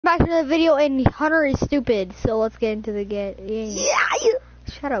Back to the video, and Hunter is stupid, so let's get into the game. Yeah.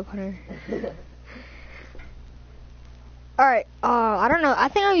 Shut up, Hunter. Alright, I don't know. I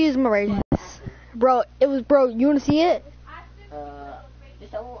think I'll use my radius. Bro, you wanna see it?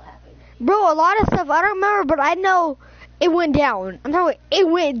 Just a little happen. Bro, a lot of stuff I don't remember, but I know it went down. I'm talking about it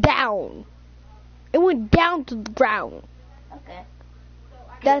went down. It went down to the ground. Okay.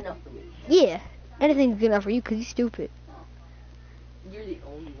 That's enough for me. Yeah. Anything's good enough for you because you're stupid. You're the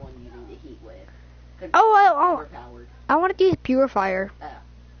only one using the heat wave. I want to use purifier.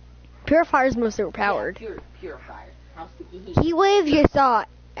 Purifier's most overpowered. Yeah, purifier. How sticky Heat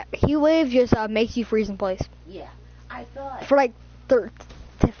wave just makes you freeze in place. Yeah, I thought for like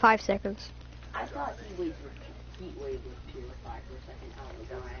 5 seconds. I thought heat wave was purified for a second. I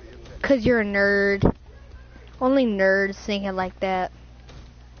don't know. Cause you're a nerd. Only nerds think it like that.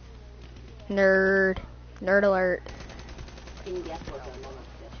 Nerd alert. Can you guess what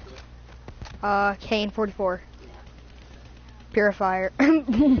I'm Kane 44. Yeah. Purifier.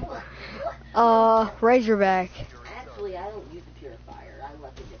 Razorback. Actually, I don't use the purifier. I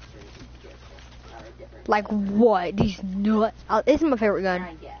let the different. Like what? These nuts. This is my favorite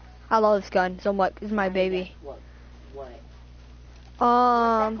gun. Yeah. I love this gun so much. This is my baby. What?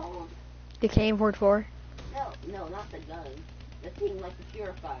 The Kane 44. No, not the gun. The thing like the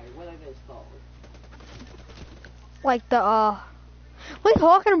purifier. What are those called? Like the what are you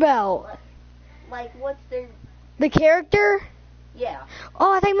talking about? What? Like what's their? The character? Yeah.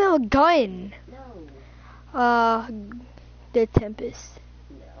 Oh, I think I meant a gun. No. The Tempest.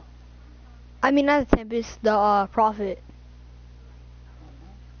 No. I mean, not the Tempest, the Prophet.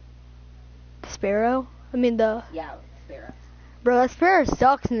 The Sparrow? I mean, the... Yeah, Sparrow. Bro, that Sparrow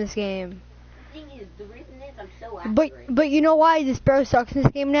sucks in this game. The reason is I'm so accurate. But you know why the Sparrow sucks in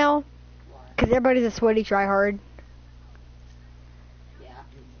this game now? Because everybody's a sweaty tryhard. Yeah.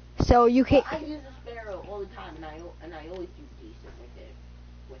 So you can't... I use a Sparrow all the time, and I always do decent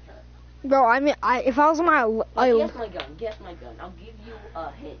with her. Bro, I mean, if I was on my... Guess my gun. I'll give you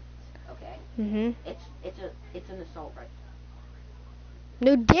a hint, okay? Mm-hmm. It's an assault rifle.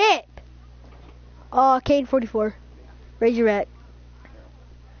 No dip! Kane 44. Razorback.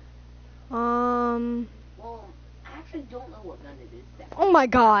 Well, I actually don't know what gun it is. Oh my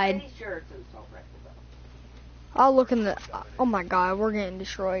god. I'm pretty sure it's an assault rifle, though. I'll look in the... Oh my god, we're getting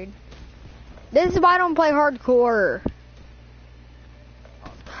destroyed. This is why I don't play hardcore.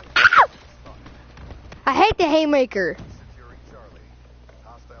 Ah! I hate the haymaker.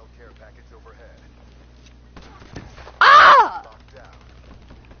 Ah!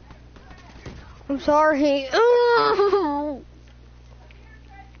 I'm sorry. Oh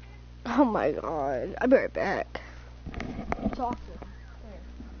my god. I'll be right back. Talk to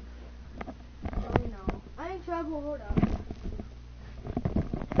him. I ain't trouble. Hold up.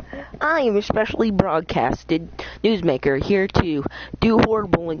 I am a specially broadcasted newsmaker here to do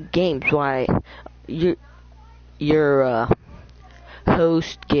horrible in games while your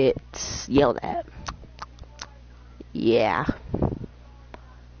host gets yelled at. Yeah.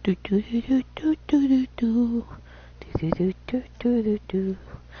 Do do do do do do do do do do do do do.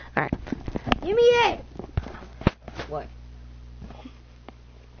 All right. Give me it. What?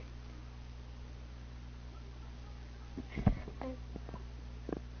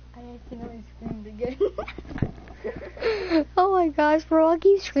 I accidentally screamed again. Oh my gosh, bro, I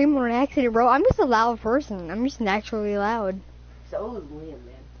keep screaming on accident, bro. I'm just a loud person. I'm just naturally loud. So is Liam,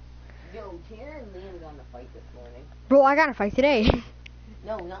 man. Yo, Tanner and Liam got in a fight this morning. Bro, I got in a fight today.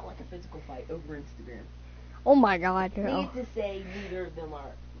 No, not like a physical fight, over Instagram. Oh my god, no. Needless to say, neither of them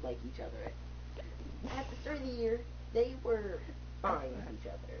are like each other. At the start of the year, they were fine with each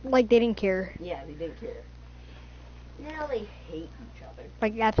other. Like, they didn't care. Yeah, they didn't care. Now they hate each other.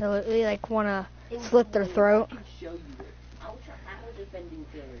 Like, absolutely, like, wanna slit their throat. I can show you it. I was defending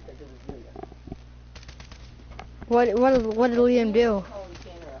Tanner because it was Liam. What did Liam do? Calling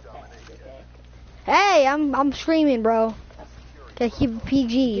Tanner a fag, okay? Hey, I'm screaming, bro. Gotta keep it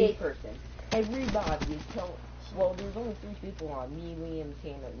PG. Gay person. Everybody is telling. Well, there's only 3 people on. Me, Liam,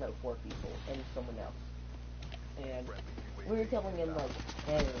 Tanner, no, 4 people, and someone else. And we were telling him, like,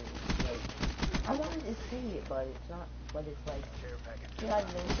 hey, like, I wanted to say it, but it's not, but it's like, should I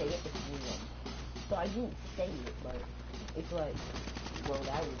even say it? It's Liam. So I didn't say it, but it's like, well,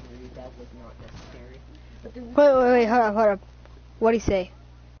 that was rude, that was not necessary. But the Wait, hold up. What'd he say?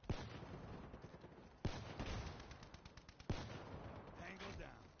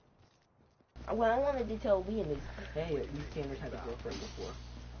 What I wanted to tell Liam is, hey, at least Tanner's had a girlfriend before.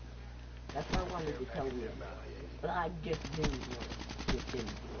 That's what I wanted to tell Liam. But I just didn't want to.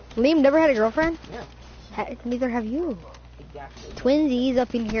 Liam never had a girlfriend? No. Neither have you. Exactly. Twinsies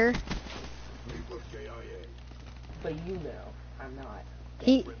up in here. But you know, I'm not.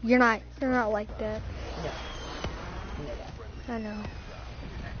 You're not like that. No. You know that. I know.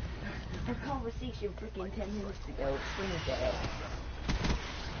 Our conversation freaking 10 minutes ago. Bring it back.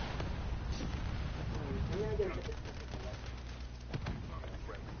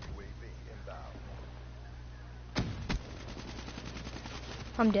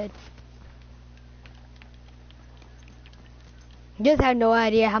 I'm dead. You just have no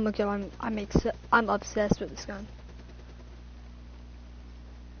idea how much I'm obsessed with this gun.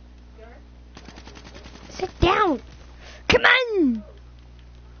 Sit down! Come on!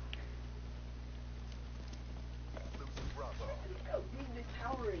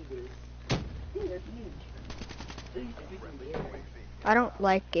 I don't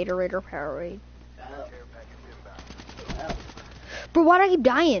like Gatorade or Powerade. But why do I keep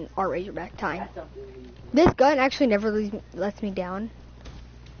dying? Our Razorback time. This gun actually never lets me down.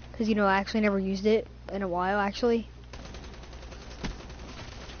 Because, you know, I actually never used it in a while, actually.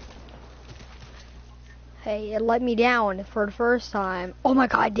 Hey, it let me down for the first time. Oh my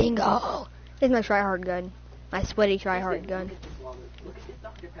god, dingo! This is my tryhard gun. My sweaty tryhard gun. Look at this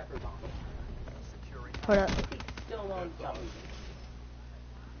Dr. Pepper bottle. Hold up. It's still on something.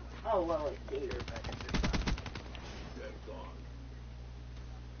 Oh, well, it's there.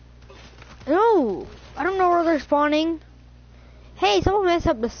 No! I don't know where they're spawning. Hey, someone messed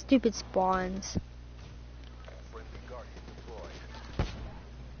up the stupid spawns.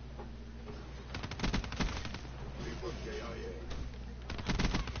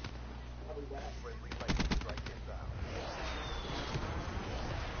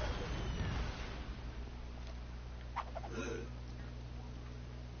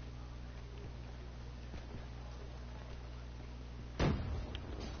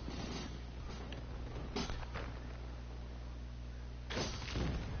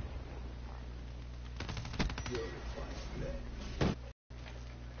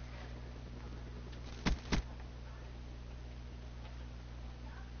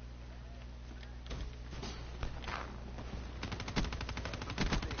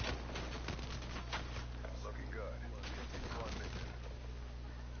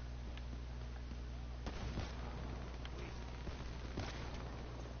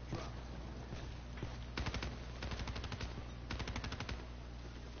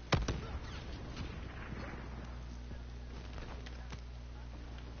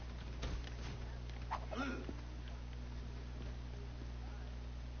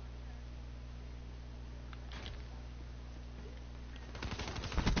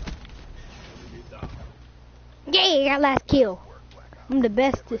 Yay, I got last kill. I'm the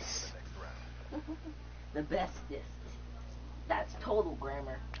bestest. The bestest. That's total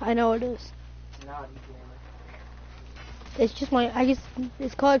grammar. I know it is. Naughty grammar. It's just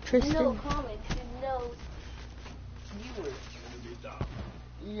it's called Tristan. No comments and no viewers.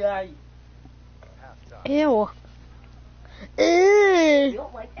 Yay. Ew. You Ew.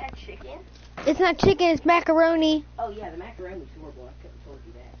 don't like that chicken? It's not chicken, it's macaroni. Oh yeah, the macaroni's horrible. I couldn't have told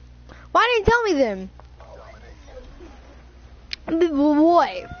you that. Why didn't you tell me them?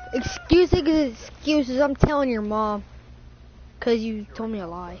 Boy, excuses. I'm telling your mom. Cause you told me a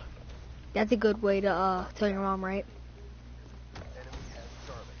lie. That's a good way to tell your mom, right?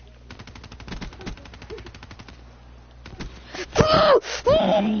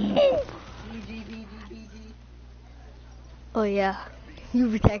 Oh yeah, you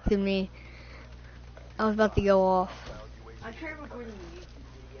protected me. I was about to go off. I tried recording a YouTube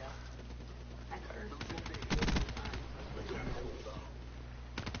video. At first,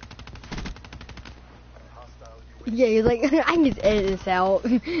 Yeah, you're like, I can just edit this out.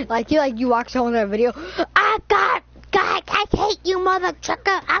 you watch someone that video. Ah, God, I hate you, mother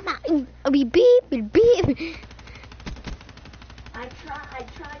trucker. I'll be beep and beep. I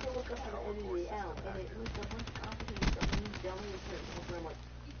tried to look up how to edit it out, and it was a bunch of complicated stuff, and you telling me certain stuff, and I'm like,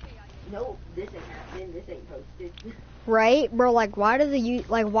 nope, this ain't happening, this ain't posted. Right, bro? Like, why does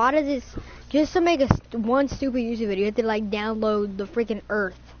this just to make one stupid YouTube video? You have to like download the freaking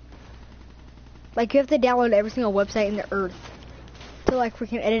Earth. Like, you have to download every single website in the Earth to like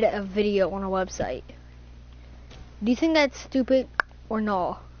freaking edit a video on a website. Do you think that's stupid or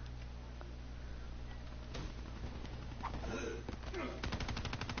no?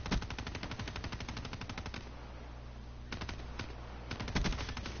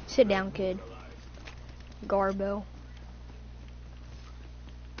 Sit down, kid. Garbo.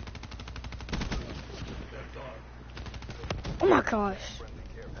 Oh my gosh.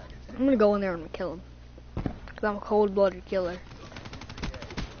 I'm gonna go in there and kill him. Cause I'm a cold-blooded killer.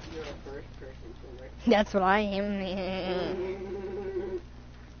 You're the first person to That's what I am.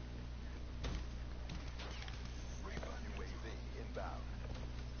 UAV inbound.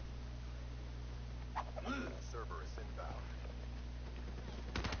 Cerberus inbound.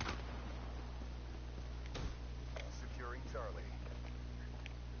 Securing Charlie.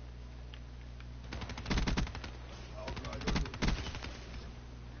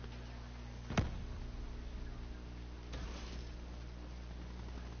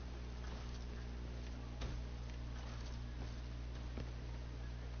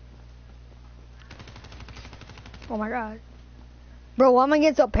 Oh my god. Bro, why am I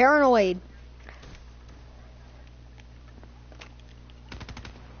getting so paranoid?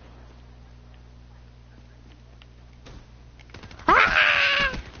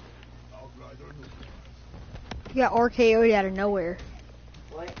 Ah! He got RKO'd out of nowhere.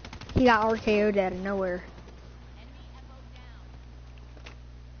 What? He got RKO'd out of nowhere.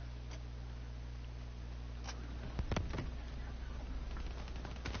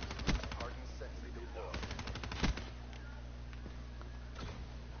 Hardened sentry deployed.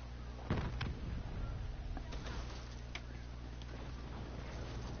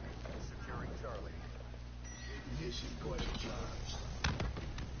 Securing Charlie.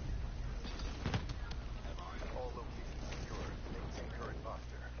 All locations secured. Maintain current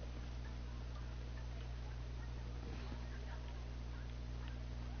posture.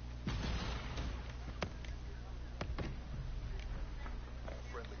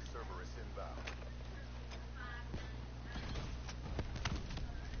 Friendly Cerberus inbound.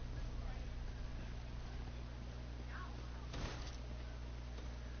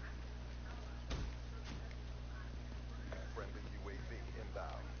 Friendly UAV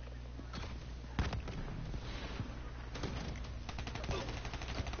inbound.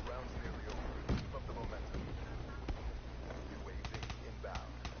 Rounds nearly over. Keep up the momentum. UAV inbound.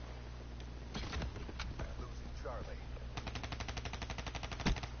 Losing Charlie.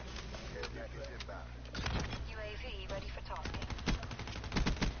 Care package inbound. UAV ready for tasking.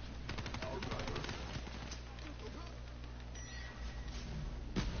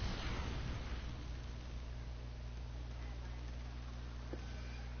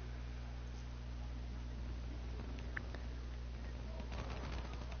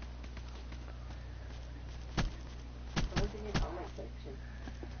 What's in your comment section?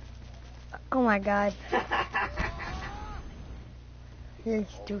 Oh my god. You're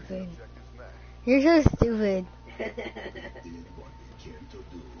stupid. Objectives met. You're so stupid.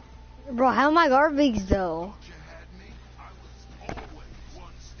 Bro, how am I garbage though?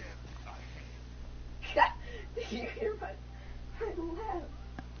 Did you hear my laugh?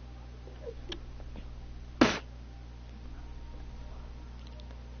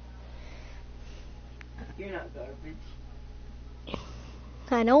 You're not garbage.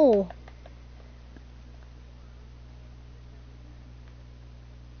 I know.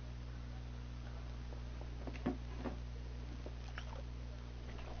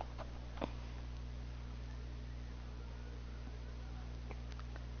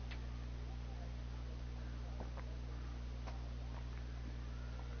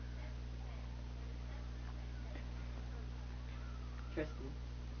 Trust me.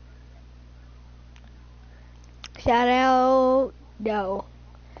 Shout out. No.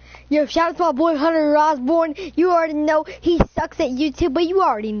 Yo, shout out to my boy Hunter Osborne. You already know he sucks at YouTube, but you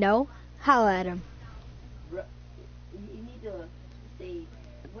already know. Holla at him. Bro, you need to say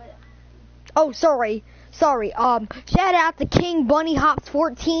what? Oh, sorry. Sorry. Shout out to King Bunny Hops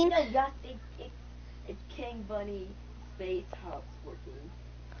 14. No, you got it's King Bunny Space Hops 14.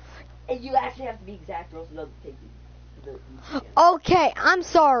 And you actually have to be exact, or else it doesn't take you to the channel. Okay, I'm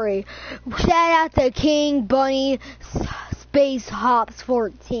sorry. Shout out to King Bunny Space Hops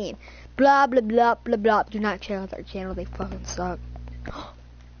 14. Blah, blah, blah, blah, blah. Do not check out their channel. They fucking suck.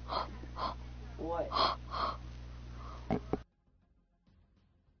 What?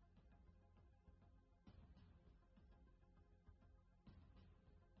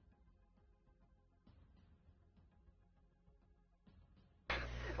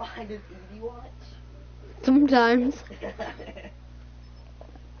 Why does Edie watch? Sometimes.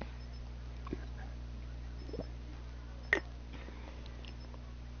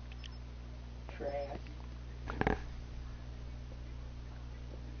 Trash.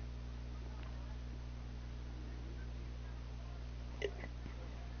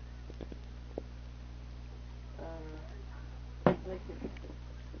 Like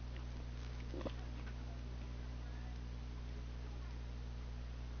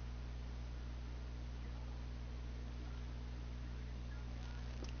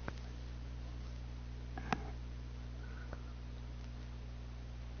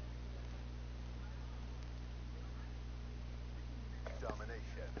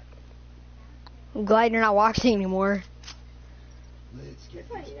I'm glad you're not watching anymore. Yes,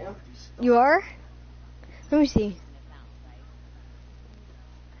 I am. You are? Let me see.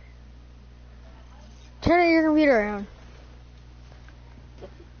 Turn your computer around.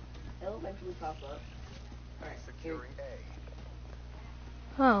 It'll eventually pop up. Alright, Securing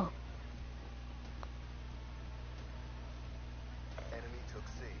A. Oh. Enemy took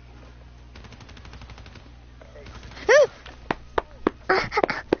C.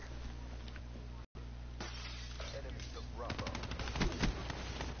 Enemy took Bravo.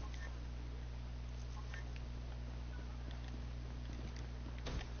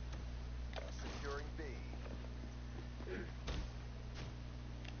 Securing B.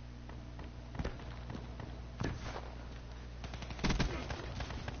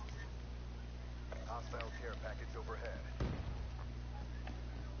 Hostile care package overhead.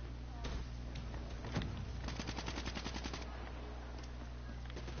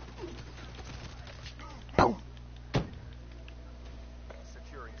 Boom.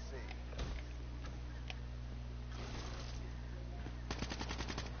 Securing C.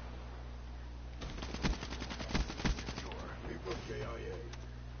 Secure.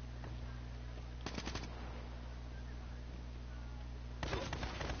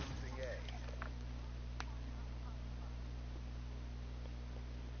 Losing A.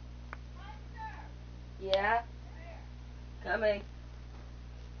 Yeah. Coming.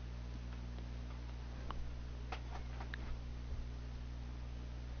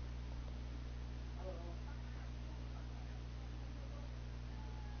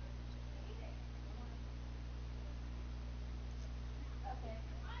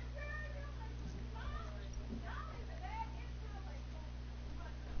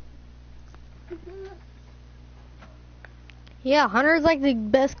 Yeah, Hunter's like the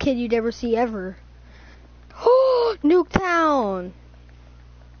best kid you'd ever see ever. Oh, Nuketown!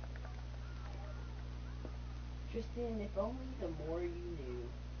 Tristan, if only the more you knew.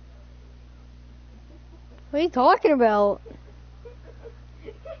 What are you talking about?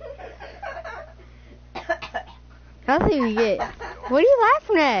 That's what you get. What are you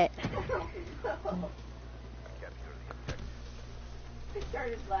laughing at? Capture the objective. I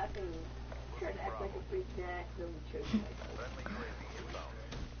started laughing, trying to act like a big Jack, then choked myself. Friendly UAV inbound.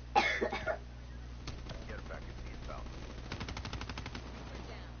 Care package inbound.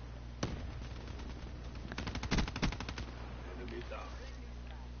 Enemy down.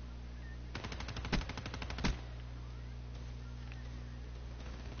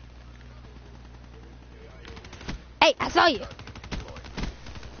 Hey, I saw you. Deployed.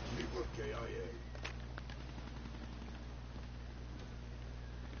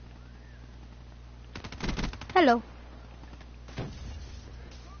 Hello.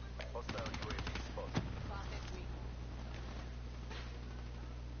 Hostile UAV spotted.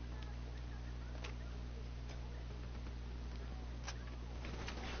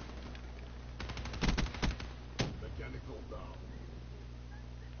 Mechanical down.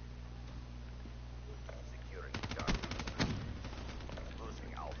 Securing Charlie.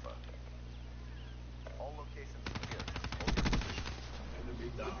 Losing Alpha. All locations secured. Hold your position. Enemy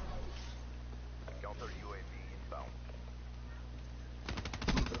down. Counter UAV inbound.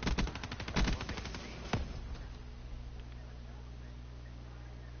 Losing C.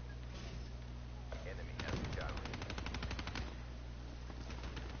 Enemy has Charlie.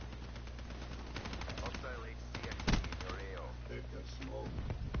 Hostile HCXD in your AO. Take that smoke.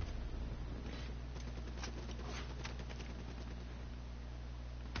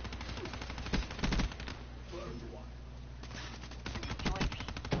 Burned one. UAV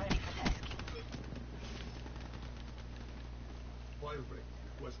ready for tasking. Firebreak.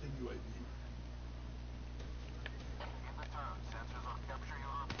 Requesting UAV. In the town. Sensors on capture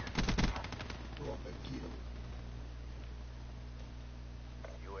your objective. Drop and kill.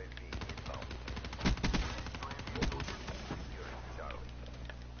 UAV inbound. Securing Charlie.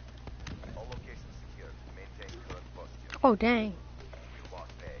 All locations secured. Maintain current posture. Oh, dang. You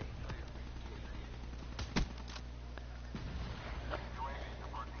lost A. UAV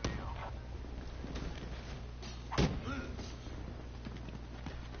departing AO.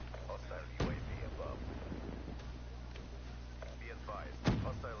 Hostile UAV above. Be advised.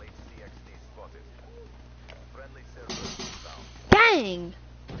 Hostile HCXD spotted. Friendly server down. Dang!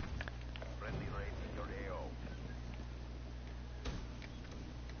 Friendly raid in your AO.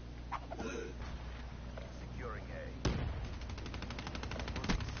 Securing A.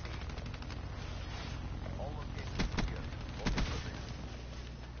 Losing C. All locations secured. Hold your position.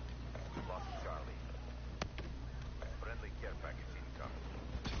 We lost Charlie. Friendly care package incoming.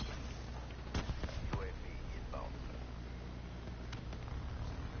 UAV inbound.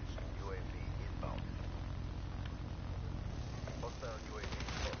 UAV inbound.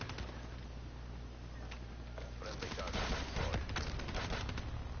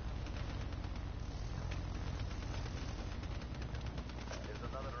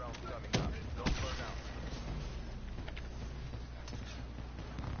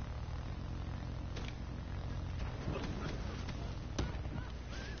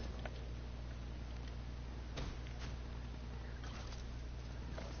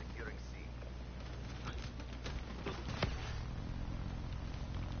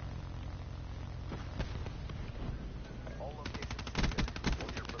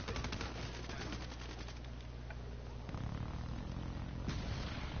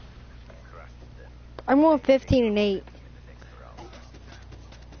 I'm going 15 and 8.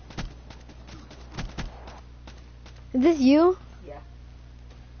 Is this you? Yeah.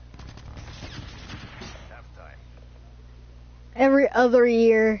 Halftime. Every other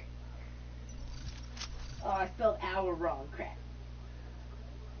year. Oh, I spelled hour wrong. Crap.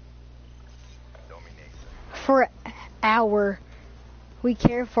 Domination. For our. We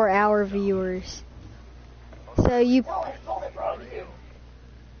care for our viewers. So you. No, I spelled it wrong too.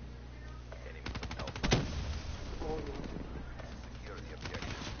 Enemy took Alpha. Oh, Security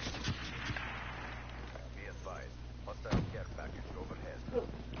objective. Be advised. Hostile care package overhead.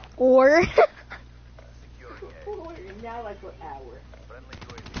 Or. Securing A. oh, now I put hour. Friendly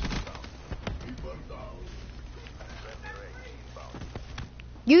UAV inbound. Friendly raid inbound.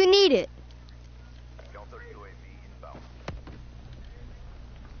 You need it. Counter UAV inbound.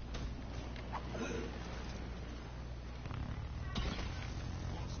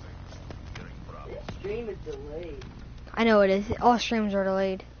 Securing Bravo. This stream is delayed. I know it is. All streams are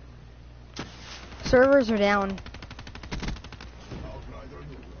delayed. Servers are down.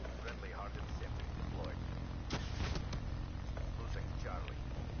 Friendly hardened sim deployed. Losing Charlie.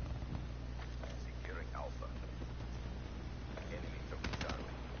 Securing Alpha. Enemy took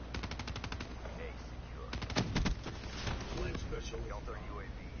Charlie. A secure. Counter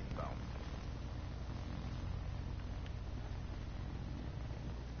UAV inbound.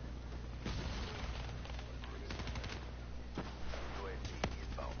 UAV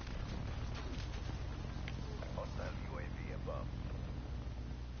inbound. Hostile UAV above.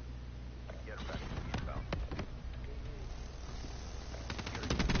 Care package inbound.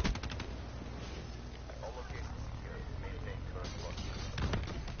 Securing. All locations secured. Maintain current posture.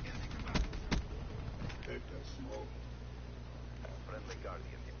 Friendly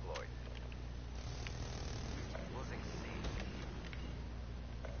Guardian deployed. Losing C.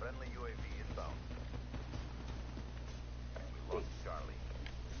 Friendly UAV inbound. We lost Charlie.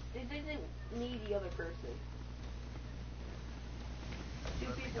 This isn't me, the other person.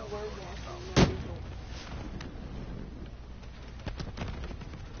 Two people were watching. Now people.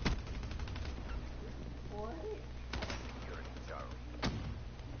 What? Securing Charlie.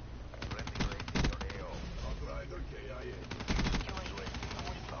 Friendly raid in your AO. All locations secured.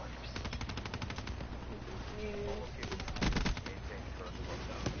 Maintain current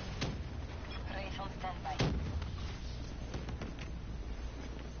lockdown. Raid on standby.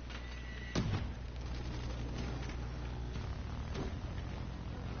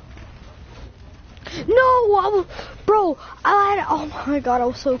 No! Bro, I had. Oh my god, I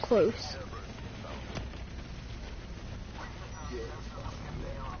was so close.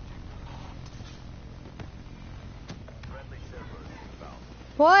 Friendly servers inbound.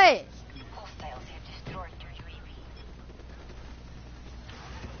 What? Hostiles have destroyed your UAV.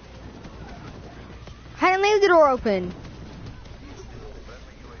 I didn't leave the door open.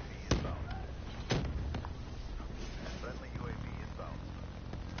 Friendly UAV inbound. Friendly UAV inbound.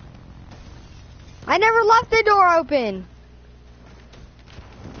 I never left the door open.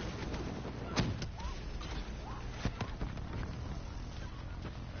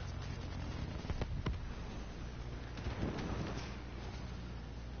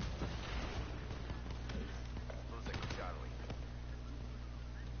 Losing Charlie.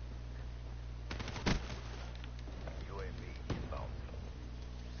 UAV inbound.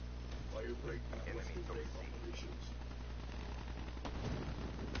 Enemy took C.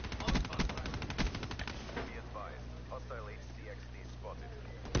 Be advised. Hostile HCXD spotted.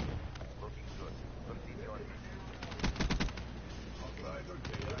 Looking good. Continue on mission.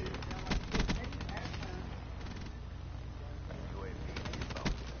 UAV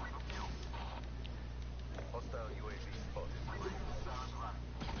inbound. Hostile UAV spotted.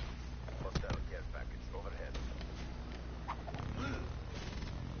 Hostile care package overhead.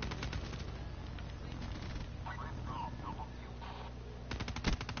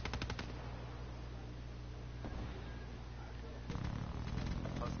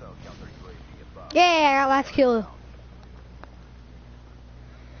 Hostile counter UAV above. Yeah, I got last kill.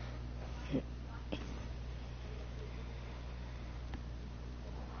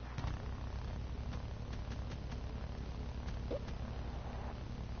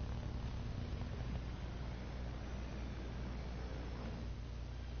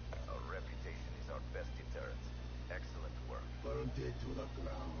 Our reputation is our best deterrent. Excellent work.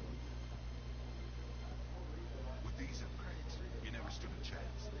 With these upgrades, you never stood a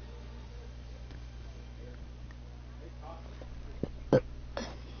chance.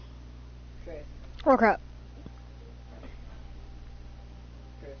 Chris. Oh crap.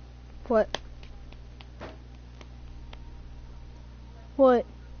 Chris. What? What?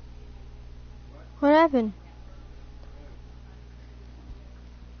 What happened?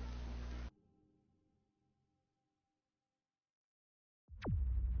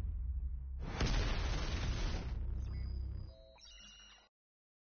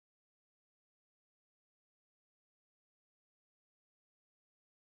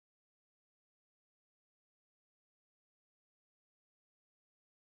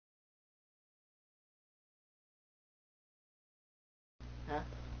 Huh?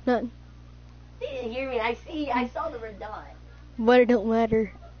 Nothing. You didn't hear me. I saw the red dot. But it don't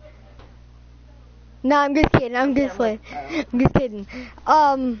matter. No, I'm just kidding. I'm Yeah, just I'm like, like, I'm just kidding.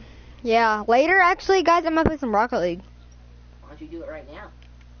 Yeah. Later, actually, guys, I'm gonna play some Rocket League. Why don't you do it right now?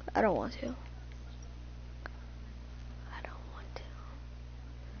 I don't want to. I don't want to.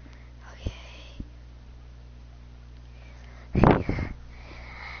 Okay.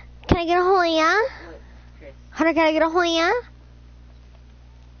 Can I get a hole, yeah? What, Chris? Hunter, can I get a hole, yeah?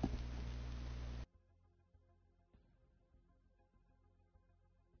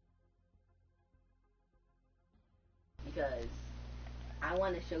 Because I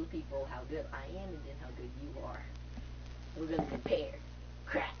want to show people how good I am and then how good you are. We're gonna compare.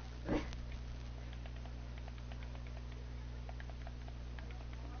 Crap.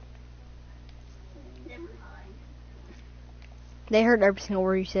 Never mind. They heard every single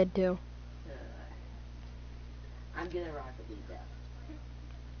word you said, too. I'm gonna Rocket League though.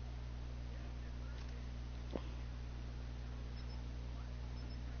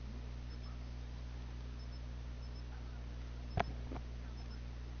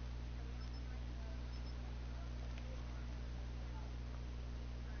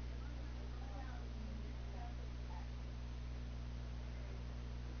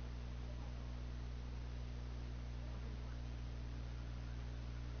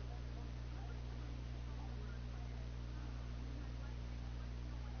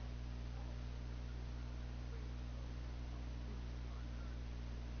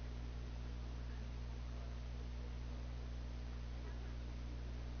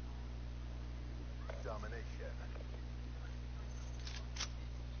 Domination.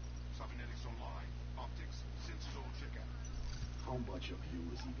 Cybernetics online. Optics, sensors all check out. How much of you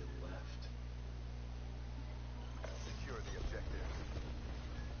is even left? Secure the objective.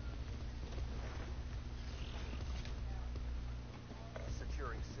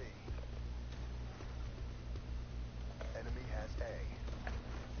 Securing C. Enemy has A.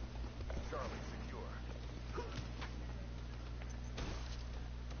 Charlie secure.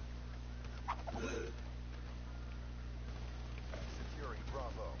 Securing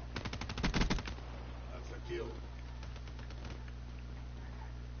Bravo. That's a kill.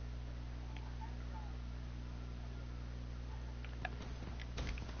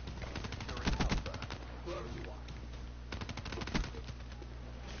 Securing Alpha. Close one.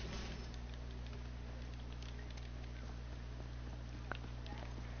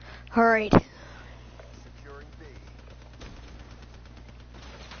 Alright. Securing B.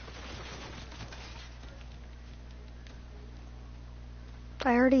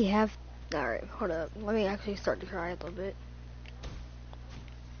 I already have... Alright, hold up. Let me actually start to try a little bit.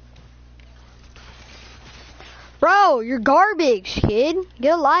 Bro, you're garbage, kid.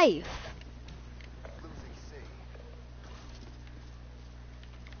 Get a life. Losing C.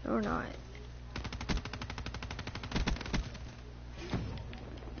 No, we're not. Be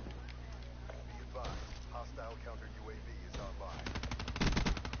advised, hostile counter UAV is online.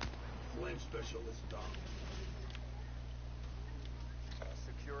 Flame specialist down.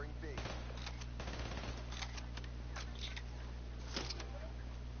 Securing B.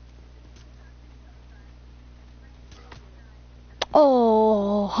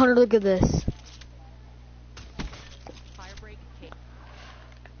 Oh, Hunter, look at this.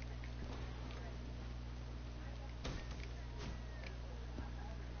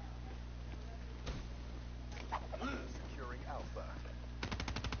 Securing Alpha.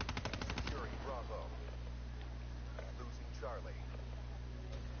 Securing Bravo. Losing Charlie.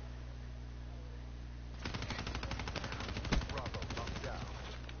 Bravo locked down.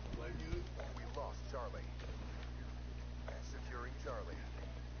 Blame you. We lost Charlie. Securing Charlie.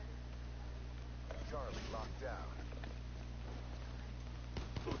 Charlie locked down.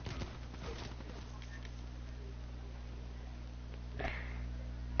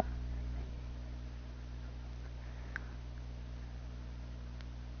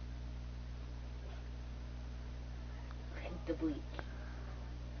 Delete.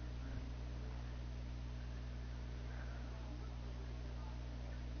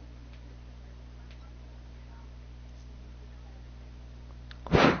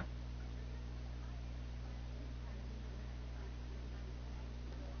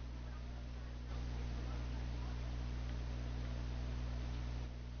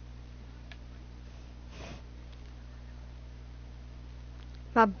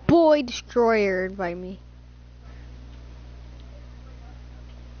 My boy Destroyer invite me.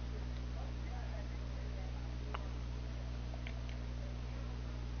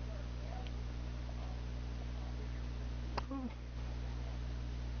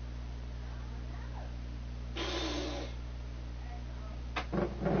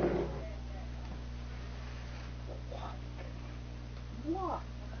 What?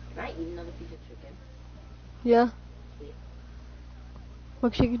 Can I eat another piece of chicken? Yeah. Yeah.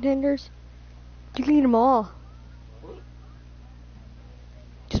 Like chicken tenders? You can eat them all. What?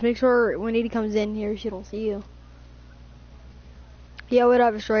 Just make sure when Edie comes in here, she don't see you. Yeah, what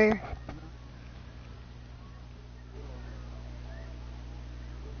up, Destroyer?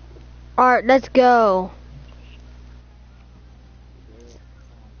 Alright, let's go.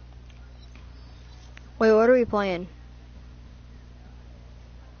 Wait, what are we playing?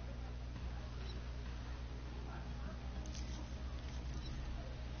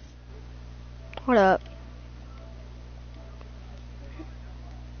 What up?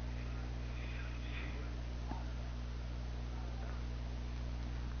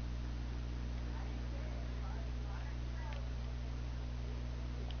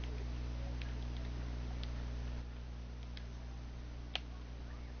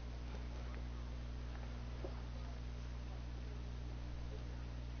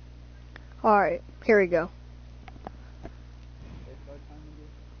 Alright, here we go.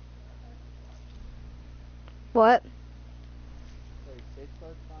 What?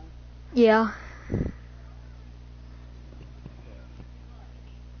 Yeah.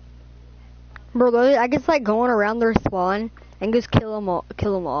 Bro, I just like going around their spawn and just kill them all.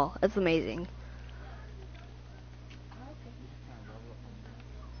 Kill them all. That's amazing.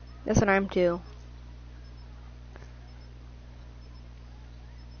 That's what I'm too.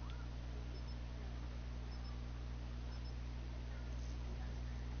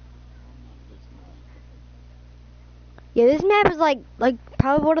 Yeah, this map is like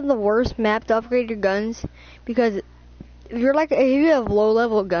probably one of the worst maps to upgrade your guns because if you have low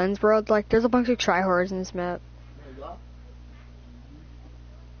level guns, bro, it's like there's a bunch of tryhards in this map. There you go.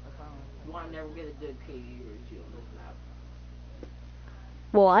 You want to never get a good KD ratio on this map.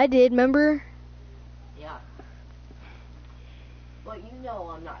 Well, I did, remember? Yeah. But you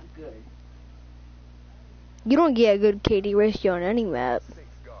know I'm not good. You don't get a good KD ratio on any map.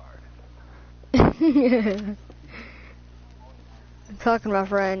 I'm talking to my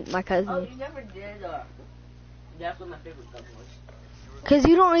friend, my Oh, cousin. you never did, that's what my favorite gun was. Cause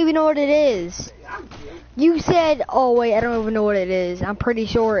you don't even know what it is. Yeah, I'm good. You said, oh wait, I don't even know what it is. I'm pretty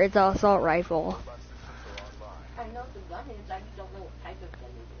sure it's an assault rifle. I know what the gun is, I just don't know what type of gun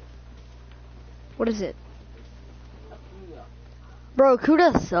it is. What is it? A Kuda. Bro,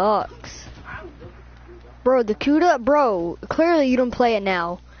 Kuda sucks. I'm good with Kuda. Bro, the Kuda, bro, clearly you don't play it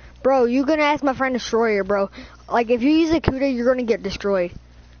now. Bro, you gonna ask my friend Destroyer, bro. Like, if you use a Kuda, you're gonna get destroyed.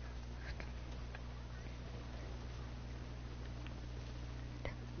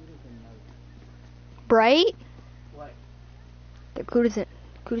 Right? What? The Kuda's a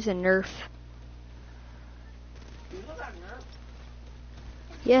nerf. Kuda got nerfed?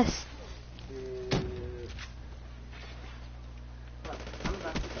 Yes. Look, I'm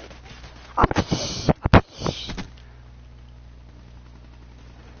about to say.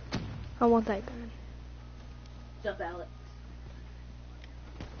 I want that gun. What's up, Alex?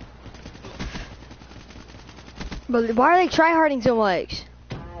 But why are they tryharding so much?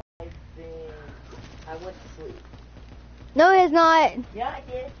 I went to sleep. No, it's not. Yeah, I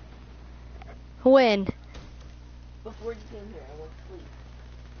did. When? Before you came here, I went to sleep.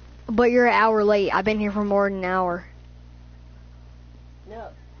 But you're an hour late. I've been here for more than an hour. No,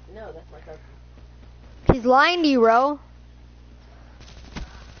 that's my cousin. He's lying to you, bro.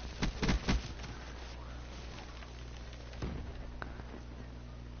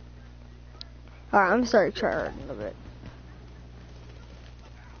 Alright, I'm starting to try hard a little bit.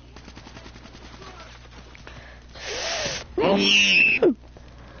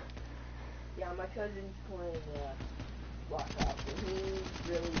 Yeah, my cousin's playing Birdhouse, and he's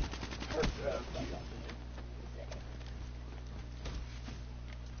really hurt about that.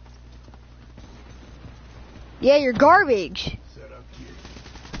 Yeah, you're garbage. Set up here.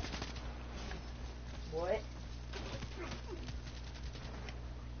 What?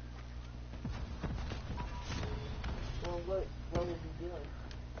 Well, what was he doing?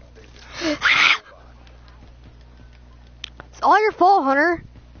 It's all your fault, Hunter.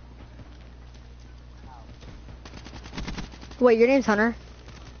 Wait, your name's Hunter?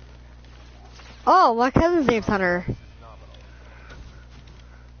 Oh, my cousin's name's Hunter.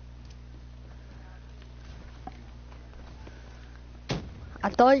 I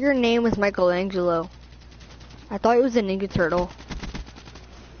thought your name was Michelangelo. I thought it was a Ninja Turtle.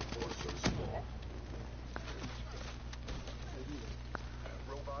 Or so small.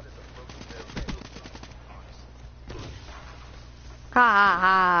 Robot is approaching their base. Ha ha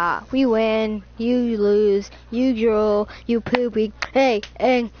ha. We win. You lose. You drool. You poopy. Hey,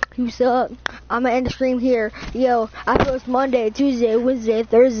 you suck. I'ma end the stream here. Yo, I post Monday, Tuesday, Wednesday,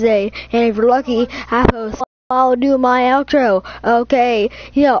 Thursday. And if you're lucky, I post. I'll do my outro. Okay.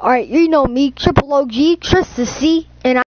 Alright, you know me, Triple OG, Trust the C, and